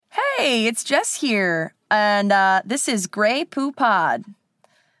Hey, it's Jess here, and this is Grey Poo Pod.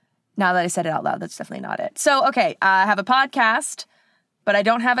 Now that I said it out loud, that's definitely not it. So, okay, I have a podcast, but I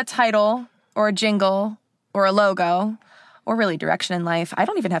don't have a title or a jingle or a logo or really direction in life. I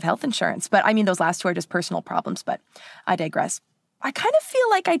don't even have health insurance, but I mean, those last two are just personal problems, but I digress. I kind of feel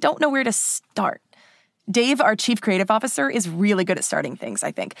like I don't know where to start. Dave, our chief creative officer, is really good at starting things,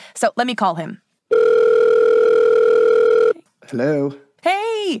 I think. So let me call him. Hello.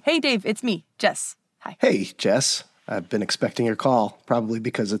 Hey, Dave, it's me, Jess. Hi. Hey, Jess. I've been expecting your call, probably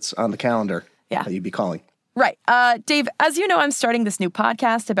because it's on the calendar that you'd be calling. Right. Dave, as you know, I'm starting this new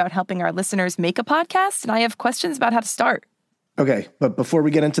podcast about helping our listeners make a podcast, and I have questions about how to start. Okay, but before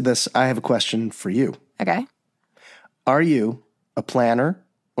we get into this, I have a question for you. Okay. Are you a planner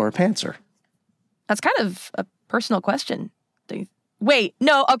or a pantser? That's kind of a personal question, Dave. Wait,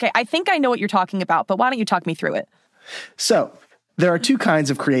 no, okay, I think I know what you're talking about, but why don't you talk me through it? So, there are two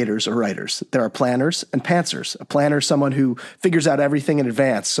kinds of creators or writers. There are planners and pantsers. A planner is someone who figures out everything in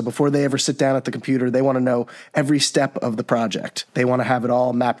advance. So before they ever sit down at the computer, they want to know every step of the project. They want to have it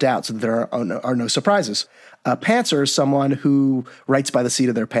all mapped out so that there are no surprises. A pantser is someone who writes by the seat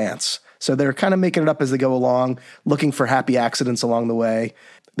of their pants. So they're kind of making it up as they go along, looking for happy accidents along the way.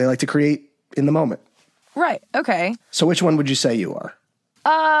 They like to create in the moment. Right, okay. So which one would you say you are?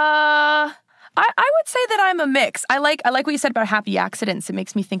 I would say that I'm a mix. I like what you said about happy accidents. It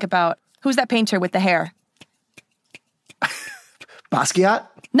makes me think about, who's that painter with the hair? Basquiat?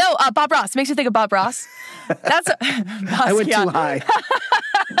 No, Bob Ross. It makes me think of Bob Ross. That's Basquiat. I went too high.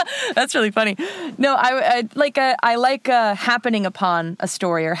 That's really funny. No, I like happening upon a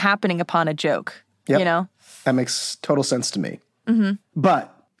story or happening upon a joke. Yep. You know? That makes total sense to me. Mm-hmm.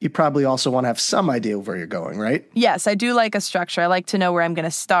 But you probably also want to have some idea of where you're going, right? Yes, I do like a structure. I like to know where I'm going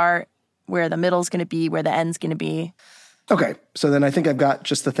to start, where the middle's going to be, where the end's going to be. Okay, so then I think I've got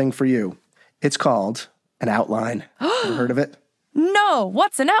just the thing for you. It's called an outline. Ever heard of it? No,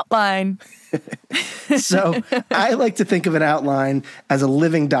 what's an outline? So I like to think of an outline as a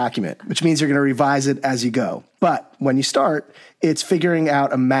living document, which means you're going to revise it as you go. But when you start, it's figuring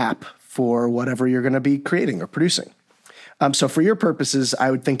out a map for whatever you're going to be creating or producing. So for your purposes,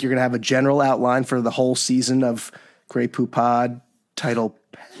 I would think you're going to have a general outline for the whole season of Grey Poo Pod, title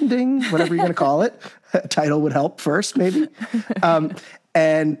pending, whatever you're going to call it. Title would help first, maybe.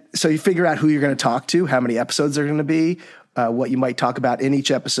 And so you figure out who you're going to talk to, how many episodes there are going to be, what you might talk about in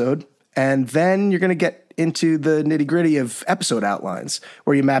each episode. And then you're going to get into the nitty-gritty of episode outlines,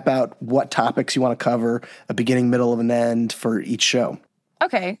 where you map out what topics you want to cover, a beginning, middle, and an end for each show.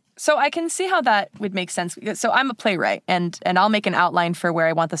 Okay, so I can see how that would make sense. So I'm a playwright, and I'll make an outline for where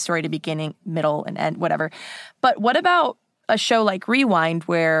I want the story to begin, middle, and end, whatever. But what about a show like Rewind,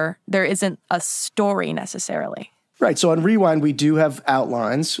 where there isn't a story necessarily? Right. So on Rewind, we do have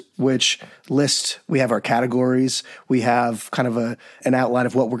outlines, which we have our categories. We have kind of an outline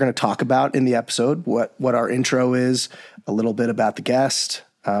of what we're going to talk about in the episode, what our intro is, a little bit about the guest,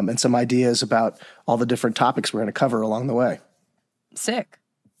 and some ideas about all the different topics we're going to cover along the way. Sick.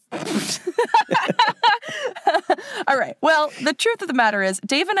 All right. Well, the truth of the matter is,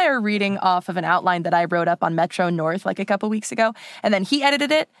 Dave and I are reading off of an outline that I wrote up on Metro North like a couple weeks ago, and then he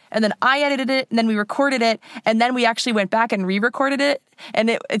edited it, and then I edited it, and then we recorded it, and then we actually went back and re-recorded it,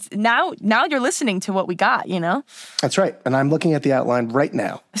 and it's now you're listening to what we got, you know? That's right. And I'm looking at the outline right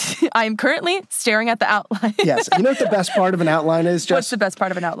now. I am currently staring at the outline. Yes. You know what the best part of an outline is, Jess? What's the best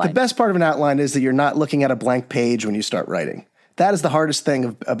part of an outline? The best part of an outline is that you're not looking at a blank page when you start writing. That is the hardest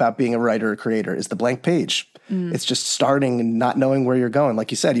thing about being a writer or creator, is the blank page. It's just starting and not knowing where you're going.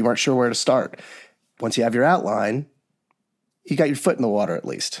 Like you said, you weren't sure where to start. Once you have your outline, you got your foot in the water at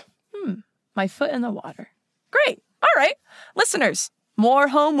least. My foot in the water. Great. All right. Listeners, more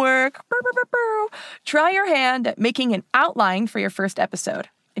homework. Try your hand at making an outline for your first episode.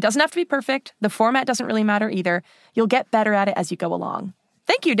 It doesn't have to be perfect. The format doesn't really matter either. You'll get better at it as you go along.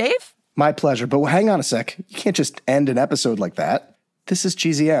 Thank you, Dave. My pleasure. But hang on a sec. You can't just end an episode like that. This is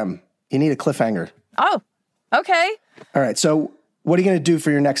GZM. You need a cliffhanger. Oh, okay. All right. So what are you going to do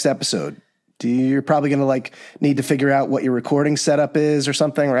for your next episode? You're probably going to need to figure out what your recording setup is or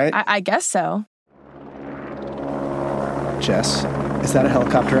something, right? I guess so. Jess, is that a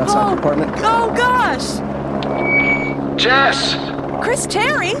helicopter outside the apartment? Oh, gosh. Jess! Chris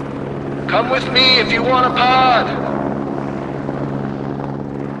Terry? Come with me if you want a pod.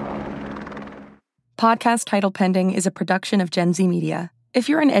 Podcast Title Pending is a production of Gen Z Media. If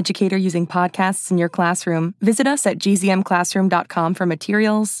you're an educator using podcasts in your classroom, visit us at gzmclassroom.com for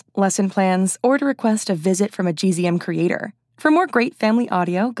materials, lesson plans, or to request a visit from a GZM creator. For more great family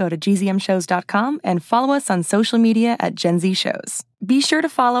audio, go to gzmshows.com and follow us on social media at Gen Z Shows. Be sure to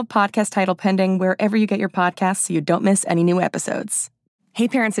follow Podcast Title Pending wherever you get your podcasts so you don't miss any new episodes. Hey,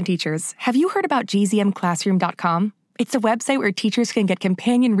 parents and teachers, have you heard about gzmclassroom.com? It's a website where teachers can get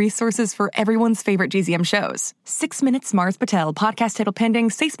companion resources for everyone's favorite GZM shows. 6 Minutes, Mars Patel, Podcast Title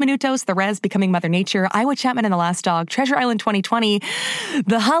Pending, 6 Minutos, The Res, Becoming Mother Nature, Iowa Chapman and the Last Dog, Treasure Island 2020,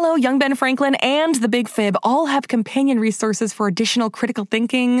 The Hollow, Young Ben Franklin, and The Big Fib all have companion resources for additional critical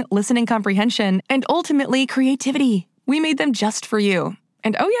thinking, listening comprehension, and ultimately creativity. We made them just for you.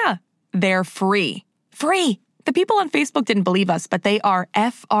 And oh yeah, they're free. Free! The people on Facebook didn't believe us, but they are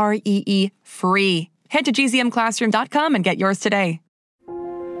Free free. Head to gzmclassroom.com and get yours today.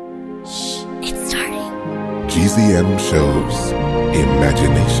 Shh, it's starting. GZM shows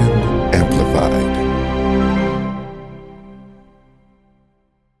Imagination Amplified.